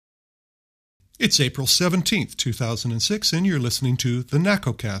It's April 17th, 2006, and you're listening to the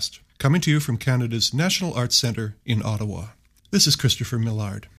NACOcast, coming to you from Canada's National Arts Centre in Ottawa. This is Christopher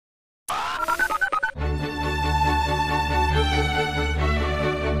Millard.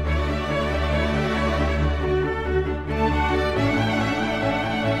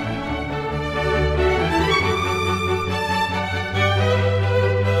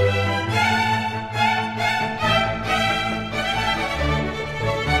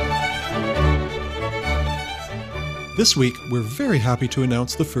 This week, we're very happy to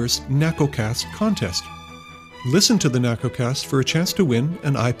announce the first NACOcast contest. Listen to the NACOcast for a chance to win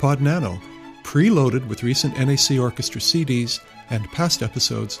an iPod Nano, preloaded with recent NAC Orchestra CDs and past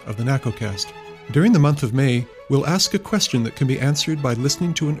episodes of the NACOcast. During the month of May, we'll ask a question that can be answered by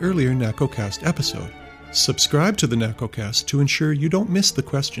listening to an earlier NACOcast episode. Subscribe to the NACOcast to ensure you don't miss the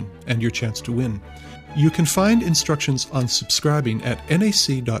question and your chance to win. You can find instructions on subscribing at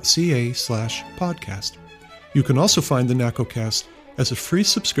nac.ca/podcast. You can also find the NACOcast as a free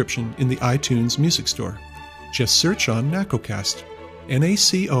subscription in the iTunes Music Store. Just search on NACOcast,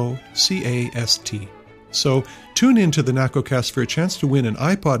 NACOCAST. So tune in to the NACOcast for a chance to win an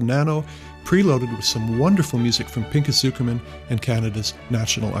iPod Nano preloaded with some wonderful music from Pinchas Zukerman and Canada's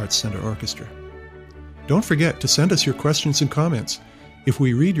National Arts Centre Orchestra. Don't forget to send us your questions and comments. If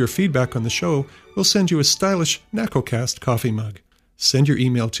we read your feedback on the show, we'll send you a stylish NACOcast coffee mug. Send your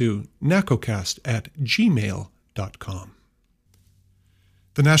email to nacocast@gmail.com.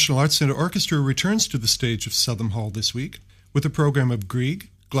 The National Arts Centre Orchestra returns to the stage of Southam Hall this week with a program of Grieg,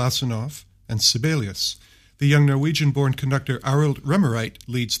 Glazunov, and Sibelius. The young Norwegian-born conductor Arild Remmereit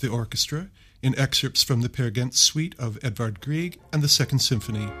leads the orchestra in excerpts from the Peer Gynt suite of Edvard Grieg and the Second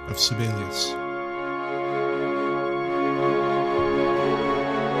Symphony of Sibelius.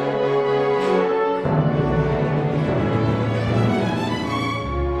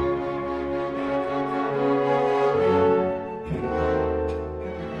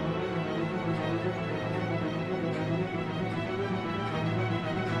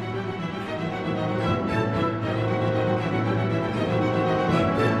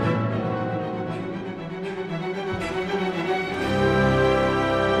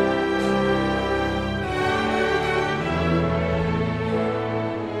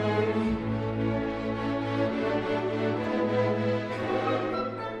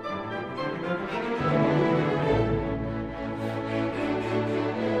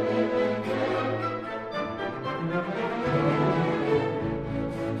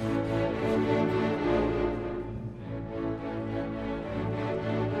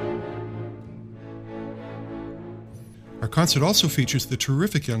 Our concert also features the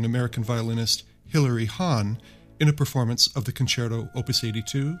terrific young American violinist Hilary Hahn in a performance of the Concerto Opus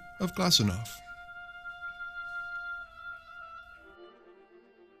 82 of Glazunov.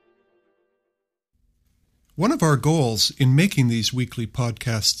 One of our goals in making these weekly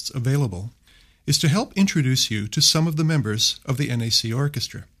podcasts available is to help introduce you to some of the members of the NAC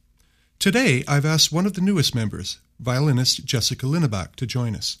Orchestra. Today, I've asked one of the newest members, violinist Jessica Linnebach, to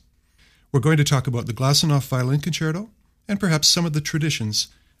join us. We're going to talk about the Glazunov Violin Concerto and perhaps some of the traditions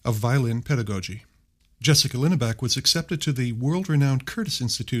of violin pedagogy. Jessica Linnebach was accepted to the world-renowned Curtis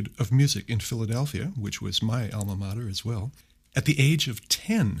Institute of Music in Philadelphia, which was my alma mater as well, at the age of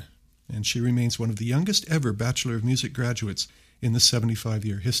 10, and she remains one of the youngest ever Bachelor of Music graduates in the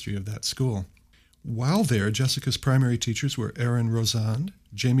 75-year history of that school. While there, Jessica's primary teachers were Aaron Rosand,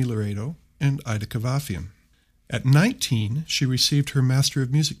 Jamie Laredo, and Ida Kavafian. At 19, she received her Master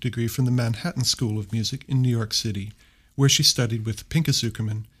of Music degree from the Manhattan School of Music in New York City, where she studied with Pinchas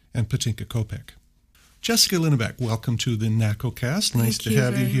Zukerman and Patinka Kopec. Jessica Linnebach, welcome to the NACOcast. Nice to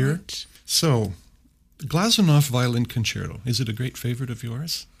have you here. Much. So, Glazunov Violin Concerto, is it a great favorite of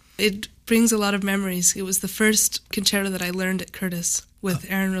yours? It brings a lot of memories. It was the first concerto that I learned at Curtis with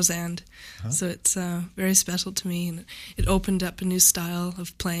Aaron Rosand. So it's very special to me, and it opened up a new style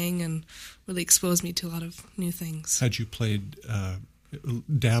of playing and really exposed me to a lot of new things. Had you played,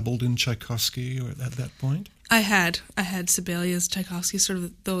 dabbled in Tchaikovsky or at that point? I had Sibelius, Tchaikovsky, sort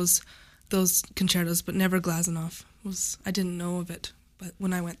of those concertos, but never Glazunov. I didn't know of it, but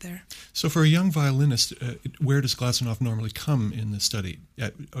when I went there. So for a young violinist, where does Glazunov normally come in the study?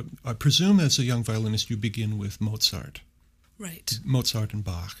 I presume as a young violinist you begin with Mozart. Right. Mozart and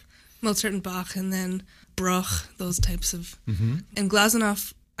Bach. Mozart and Bach, and then Bruch, those types of... Mm-hmm. And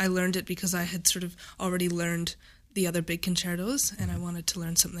Glazunov, I learned it because I had sort of already learned the other big concertos, and I wanted to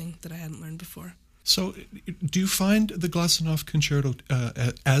learn something that I hadn't learned before. So do you find the Glazunov Concerto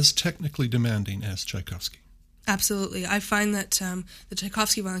as technically demanding as Tchaikovsky? Absolutely. I find that the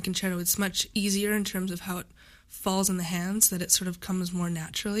Tchaikovsky Violin Concerto, it's much easier in terms of how it falls in the hands, that it sort of comes more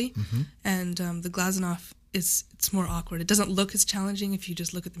naturally. And the Glazunov it's more awkward. It doesn't look as challenging if you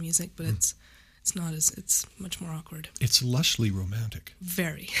just look at the music, but it's it's much more awkward. It's lushly romantic.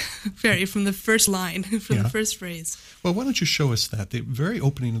 Very, very, from the first line, from the first phrase. Well, why don't you show us that, the very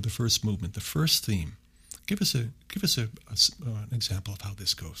opening of the first movement, the first theme. Give us an example of how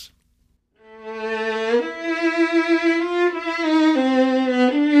this goes.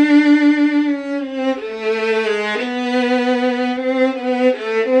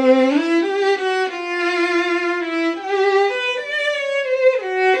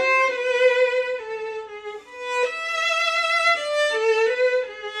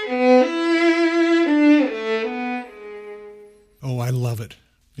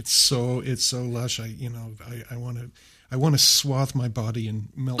 It's so lush. I want to swathe my body in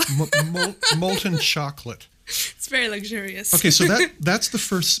molten chocolate. It's very luxurious. Okay, so that's the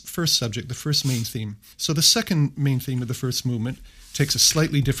first subject, the first main theme. So the second main theme of the first movement takes a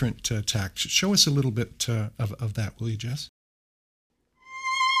slightly different tact. Show us a little bit of that, will you, Jess?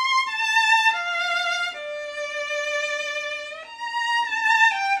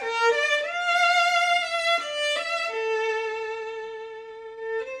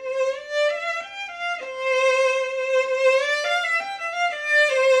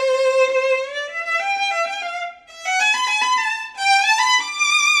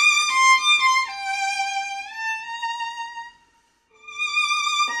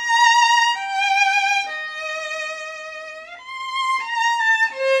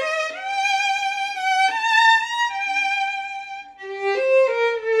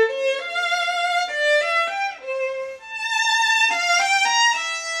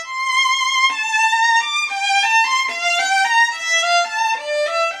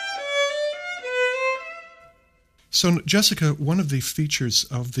 So, Jessica, one of the features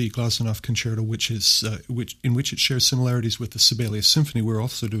of the Glazunov Concerto, in which it shares similarities with the Sibelius Symphony, we're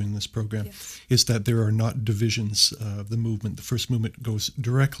also doing in this program, is that there are not divisions of the movement. The first movement goes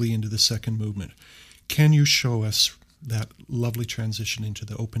directly into the second movement. Can you show us that lovely transition into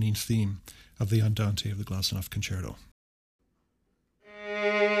the opening theme of the Andante of the Glazunov Concerto?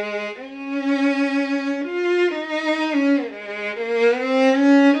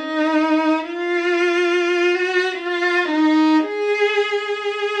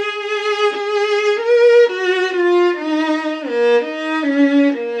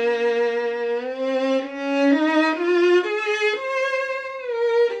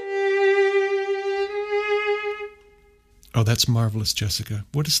 Oh, that's marvelous, Jessica.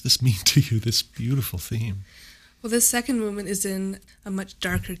 What does this mean to you, this beautiful theme? Well, this second movement is in a much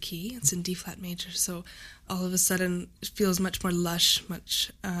darker key. It's in D-flat major, so all of a sudden it feels much more lush,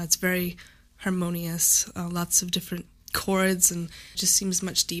 it's very harmonious, lots of different chords, and it just seems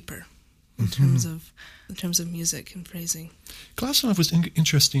much deeper in terms of music and phrasing. Glazunov was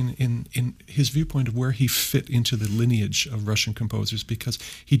interesting in his viewpoint of where he fit into the lineage of Russian composers, because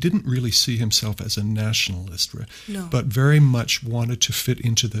he didn't really see himself as a nationalist, but very much wanted to fit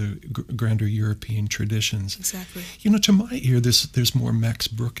into the grander European traditions. Exactly. To my ear, there's more Max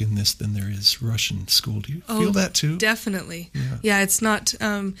Bruch in this than there is Russian school. Do you feel that too? Definitely. Yeah, it's not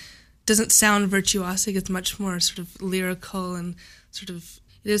doesn't sound virtuosic. It's much more sort of lyrical and sort of.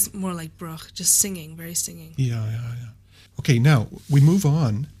 It is more like Bruch, just singing, very singing. Yeah. Okay, now we move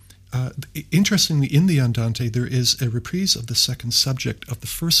on. Interestingly, in the Andante, there is a reprise of the second subject of the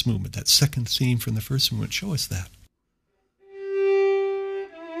first movement, that second theme from the first movement. Show us that.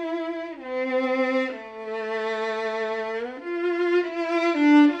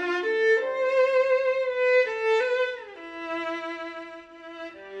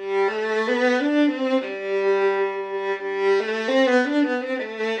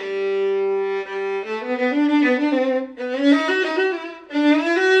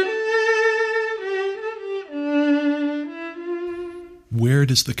 Where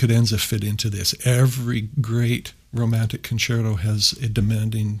does the cadenza fit into this? Every great romantic concerto has a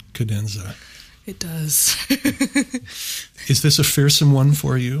demanding cadenza. It does. Is this a fearsome one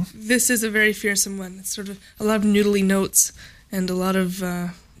for you? This is a very fearsome one. It's sort of a lot of noodly notes and a lot of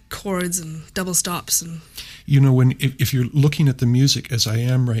chords and double stops. And if you're looking at the music as I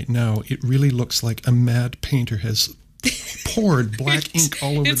am right now, it really looks like a mad painter has poured black ink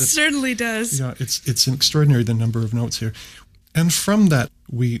all over it. It certainly does. Yeah, it's extraordinary, the number of notes here. And from that,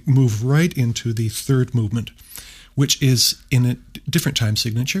 we move right into the third movement, which is in a different time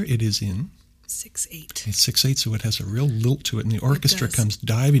signature. It is in 6/8. It's 6/8, so it has a real lilt to it, and the orchestra comes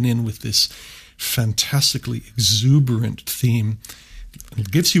diving in with this fantastically exuberant theme.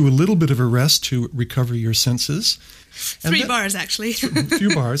 It gives you a little bit of a rest to recover your senses. And 3 bars, actually. A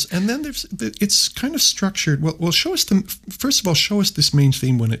few bars. And then it's kind of structured. Well, first of all, show us this main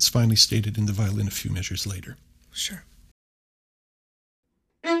theme when it's finally stated in the violin a few measures later. Sure.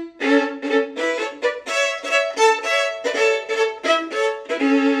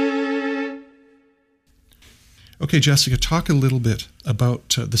 Okay, Jessica, talk a little bit about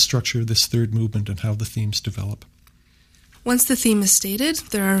the structure of this third movement and how the themes develop. Once the theme is stated,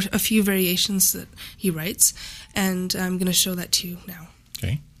 there are a few variations that he writes, and I'm going to show that to you now.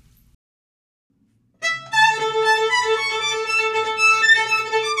 Okay.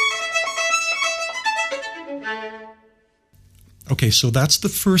 Okay, so that's the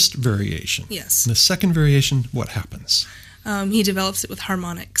first variation. Yes. And the second variation, what happens? He develops it with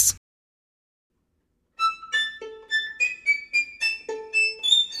harmonics.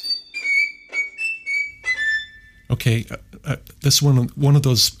 Okay, that's one of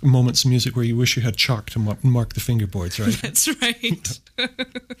those moments in music where you wish you had chalk to mark the fingerboards, right? That's right.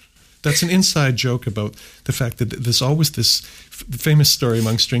 That's an inside joke about the fact that there's always this famous story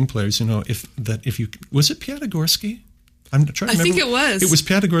among string players, was it Piatigorsky? I'm trying to remember. I think it was. It was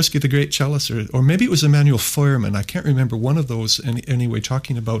Piatigorsky, the great cellist, or maybe it was Emanuel Feuermann. I can't remember. One of those, anyway,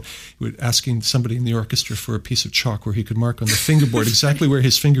 talking about asking somebody in the orchestra for a piece of chalk where he could mark on the fingerboard exactly where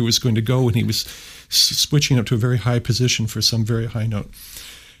his finger was going to go when he was switching up to a very high position for some very high note.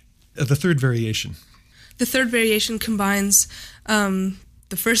 The third variation. The third variation combines the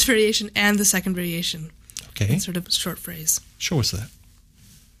first variation and the second variation. Okay. Sort of a short phrase. Show us that.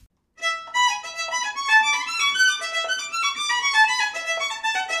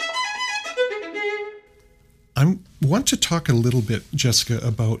 I want to talk a little bit, Jessica,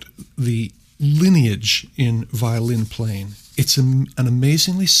 about the lineage in violin playing. It's an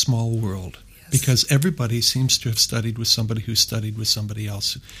amazingly small world. Yes. Because everybody seems to have studied with somebody who studied with somebody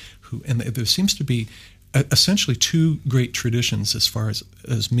else. And there seems to be essentially two great traditions as far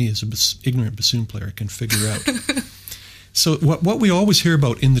as me as an ignorant bassoon player can figure out. So what we always hear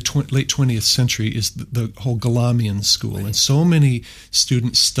about in the late 20th century is the whole Galamian school. Right. And so many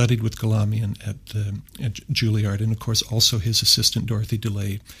students studied with Galamian at Juilliard, and of course also his assistant Dorothy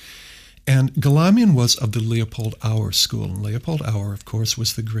DeLay. And Galamian was of the Leopold Auer school. And Leopold Auer, of course,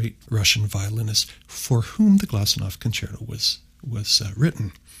 was the great Russian violinist for whom the Glasenhof Concerto was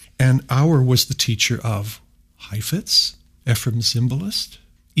written. And Auer was the teacher of Heifetz, Ephraim Zimbalist,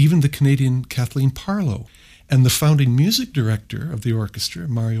 even the Canadian Kathleen Parlow. And the founding music director of the orchestra,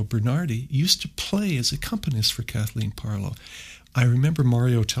 Mario Bernardi, used to play as accompanist for Kathleen Parlow. I remember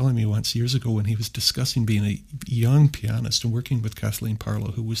Mario telling me once years ago when he was discussing being a young pianist and working with Kathleen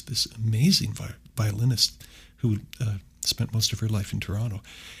Parlow, who was this amazing violinist who spent most of her life in Toronto.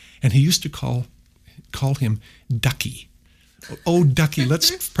 And he used to call him Ducky. Oh, Ducky,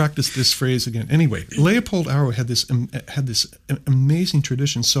 let's practice this phrase again. Anyway, Leopold Auer had this amazing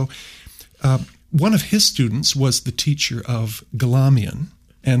tradition. So one of his students was the teacher of Galamian,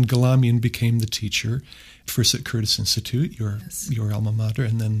 and Galamian became the teacher first at Curtis Institute, your alma mater,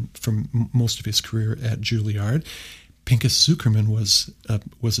 and then for most of his career at Juilliard. Pinchas Zuckerman was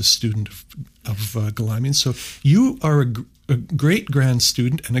a student of Galamian. So you are a great-grand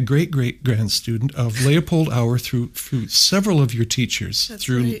student and a great-great-grand student of Leopold Auer through several of your teachers. That's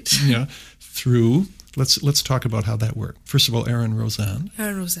right. Yeah, through. Let's talk about how that worked. First of all, Aaron Rosand.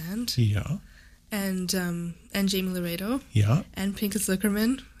 Aaron Rosand. Yeah. And Jamie Laredo. Yeah. And Pinchas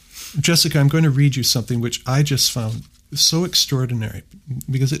Zuckerman. Jessica, I'm going to read you something which I just found so extraordinary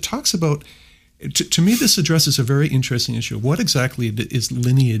because it talks about, to me this addresses a very interesting issue. What exactly is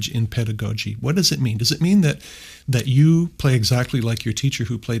lineage in pedagogy? What does it mean? Does it mean that you play exactly like your teacher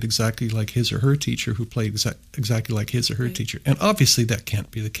who played exactly like his or her teacher who played exactly like his or her teacher? And obviously that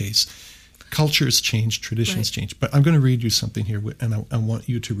can't be the case. Cultures change, traditions change. But I'm going to read you something here, and I want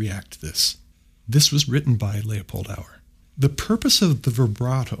you to react to this. This was written by Leopold Auer. The purpose of the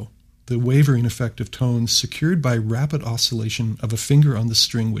vibrato, the wavering effect of tones secured by rapid oscillation of a finger on the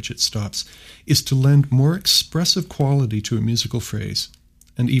string which it stops, is to lend more expressive quality to a musical phrase,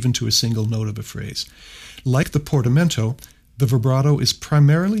 and even to a single note of a phrase. Like the portamento, the vibrato is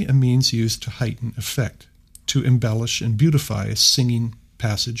primarily a means used to heighten effect, to embellish and beautify a singing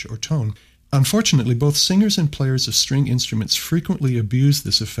passage or tone. Unfortunately, both singers and players of string instruments frequently abuse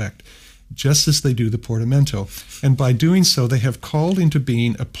this effect, just as they do the portamento, and by doing so they have called into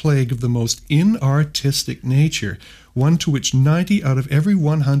being a plague of the most inartistic nature, one to which 90 out of every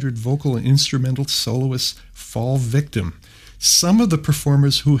 100 vocal and instrumental soloists fall victim. Some of the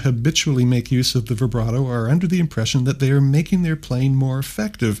performers who habitually make use of the vibrato are under the impression that they are making their playing more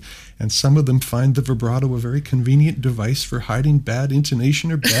effective, and some of them find the vibrato a very convenient device for hiding bad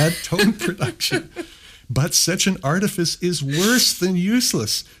intonation or bad tone production. But such an artifice is worse than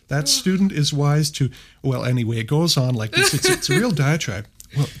useless. That student is wise to... Well, anyway, it goes on like this. It's a real diatribe.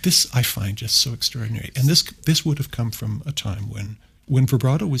 Well, this I find just so extraordinary. And this would have come from a time when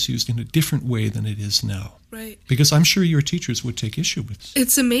vibrato was used in a different way than it is now. Right. Because I'm sure your teachers would take issue with this.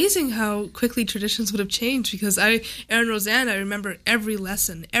 It's amazing how quickly traditions would have changed, because Aaron Rosan, I remember every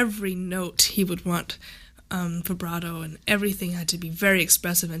lesson, every note he would want vibrato, and everything had to be very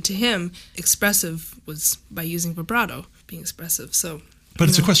expressive. And to him, expressive was by using vibrato, being expressive. So... But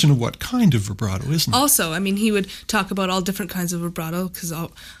it's a question of what kind of vibrato, isn't it? Also, I mean, he would talk about all different kinds of vibrato, because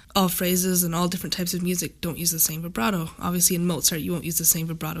all phrases and all different types of music don't use the same vibrato. Obviously, in Mozart, you won't use the same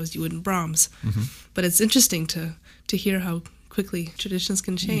vibrato as you would in Brahms. Mm-hmm. But it's interesting to hear how quickly traditions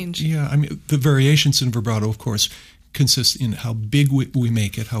can change. Yeah, I mean, the variations in vibrato, of course, consist in how big we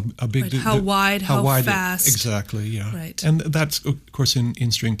make it, how big, right. How wide, how fast. Exactly, yeah. Right. And that's, of course,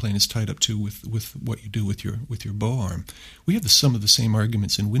 in string playing is tied up too with what you do with your bow arm. We have some of the same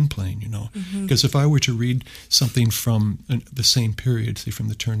arguments in wind playing, you know, because if I were to read something from the same period, say from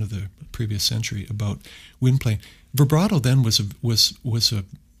the turn of the previous century, about wind playing, vibrato then was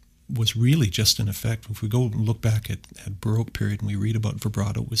really just an effect. If we go and look back at Baroque period and we read about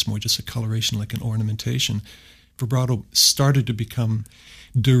vibrato, it was more just a coloration, like an ornamentation. Vibrato started to become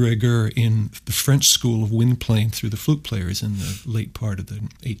de rigueur in the French school of wind playing through the flute players in the late part of the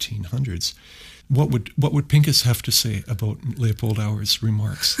 1800s. What would Pincus have to say about Leopold Auer's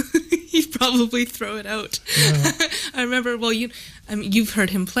remarks? He'd probably throw it out. Yeah. I remember, you've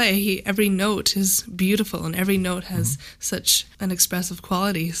heard him play. Every note is beautiful, and every note has such an expressive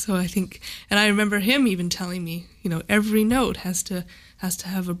quality. So I think, and I remember him even telling me, every note has to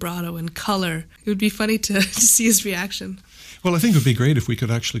have vibrato and color. It would be funny to see his reaction. Well, I think it would be great if we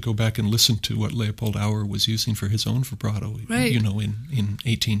could actually go back and listen to what Leopold Auer was using for his own vibrato, right. In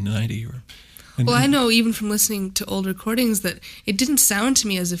 1890 or... Well, I know even from listening to old recordings that it didn't sound to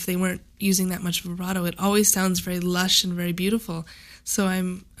me as if they weren't using that much vibrato. It always sounds very lush and very beautiful. So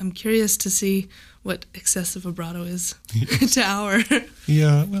I'm curious to see what excessive vibrato is to Auer.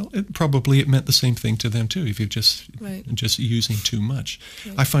 Yeah, well, it meant the same thing to them too, if you're just using too much.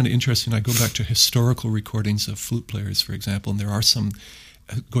 Right. I find it interesting. I go back to historical recordings of flute players, for example, and there are some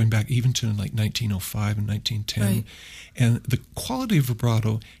going back even to like 1905 and 1910. Right. And the quality of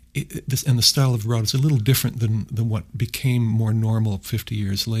vibrato and the style of vibrato is a little different than what became more normal 50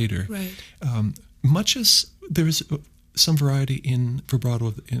 years later. Right. Much as there is some variety in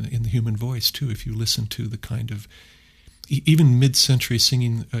vibrato in the human voice too. If you listen to the kind of even mid-century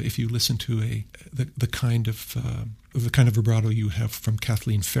singing, if you listen to the kind of vibrato you have from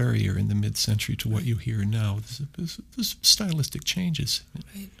Kathleen Ferrier in the mid-century to what you hear now, there's stylistic changes.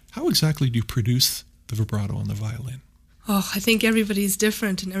 Right. How exactly do you produce the vibrato on the violin? Oh, I think everybody's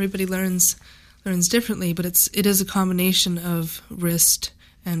different and everybody learns differently, but it is a combination of wrist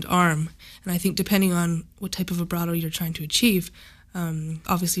and arm. And I think depending on what type of vibrato you're trying to achieve,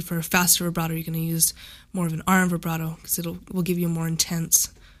 obviously for a faster vibrato you're going to use more of an arm vibrato because will give you a more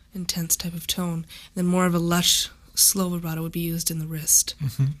intense type of tone. And then more of a lush, slow vibrato would be used in the wrist.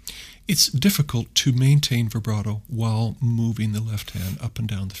 Mm-hmm. It's difficult to maintain vibrato while moving the left hand up and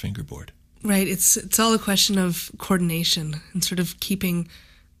down the fingerboard. Right, it's all a question of coordination and sort of keeping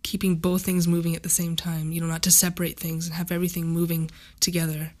both things moving at the same time. Not to separate things and have everything moving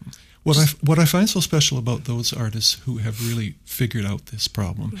together. What I find so special about those artists who have really figured out this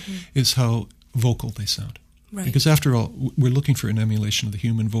problem is how vocal they sound. Right. Because after all, we're looking for an emulation of the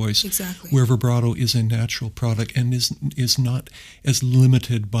human voice, exactly, where vibrato is a natural product and is not as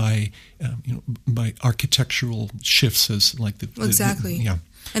limited by by architectural shifts as like the exactly. Yeah.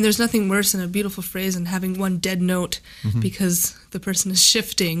 And there's nothing worse than a beautiful phrase and having one dead note because the person is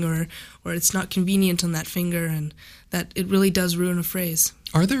shifting or it's not convenient on that finger, and that it really does ruin a phrase.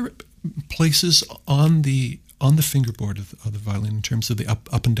 Are there places on the fingerboard of the violin in terms of the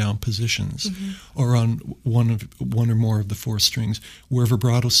up and down positions, or on one or more of the four strings, where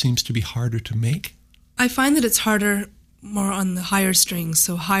vibrato seems to be harder to make? I find that it's harder more on the higher strings,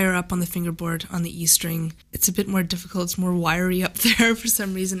 so higher up on the fingerboard on the E string. It's a bit more difficult. It's more wiry up there for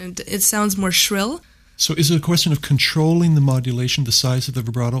some reason, and it sounds more shrill. So is it a question of controlling the modulation, the size of the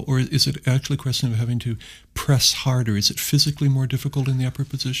vibrato, or is it actually a question of having to press harder? Is it physically more difficult in the upper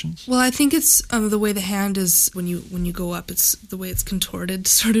positions? Well, I think it's the way the hand is when you go up. It's the way it's contorted.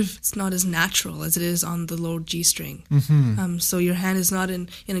 Sort of, it's not as natural as it is on the low G string. So your hand is not in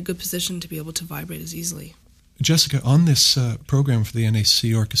a good position to be able to vibrate as easily. Jessica, on this program for the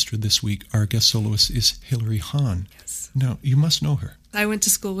NAC Orchestra this week, our guest soloist is Hilary Hahn. Yes. Now, you must know her. I went to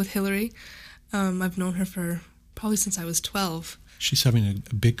school with Hilary. I've known her for probably since I was 12. She's having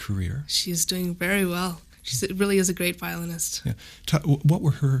a big career. She's doing very well. She really is a great violinist. Yeah. What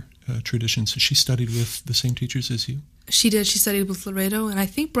were her traditions? She studied with the same teachers as you? She did. She studied with Laredo, and I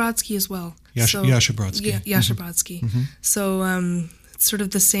think Brodsky as well. Jasha Brodsky. Yeah, Jasha Brodsky. Mm-hmm. So it's sort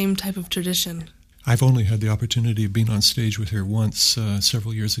of the same type of tradition. I've only had the opportunity of being on stage with her once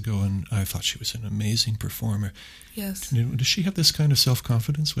several years ago, and I thought she was an amazing performer. Yes. Does she have this kind of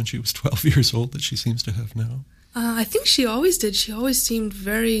self-confidence when she was 12 years old that she seems to have now? I think she always did. She always seemed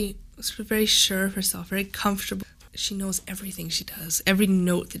very sure of herself, very comfortable. She knows everything she does. Every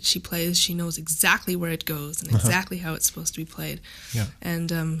note that she plays, she knows exactly where it goes and exactly how it's supposed to be played. Yeah. And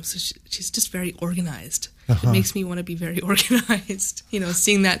so she's just very organized. It makes me want to be very organized,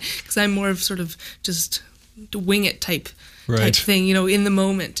 seeing that, because I'm more of sort of just wing it type thing, in the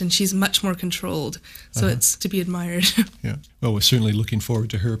moment, and she's much more controlled. So it's to be admired. Yeah. Well, we're certainly looking forward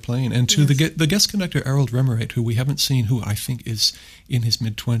to her playing. And to the guest conductor, Harold Remmereit, who we haven't seen, who I think is in his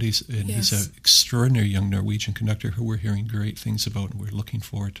mid-20s, and he's an extraordinary young Norwegian conductor who we're hearing great things about, and we're looking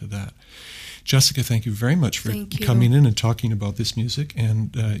forward to that. Jessica, thank you very much for coming in and talking about this music,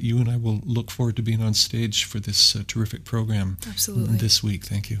 and you and I will look forward to being on stage for this terrific program this week.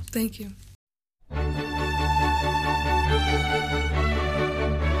 Thank you. Thank you.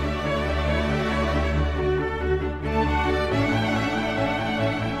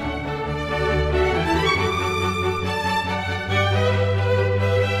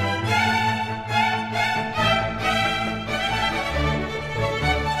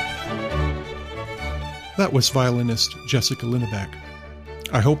 That was violinist Jessica Linneback.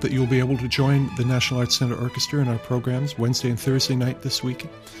 I hope that you'll be able to join the National Arts Centre Orchestra in our programs Wednesday and Thursday night this week.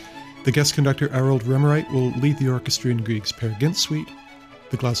 The guest conductor Harold Remmereit will lead the orchestra in Grieg's Peer Gynt Suite,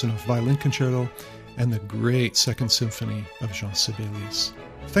 the Glazunov Violin Concerto, and the great Second Symphony of Jean Sibelius.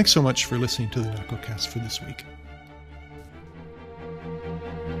 Thanks so much for listening to the NACOcast for this week.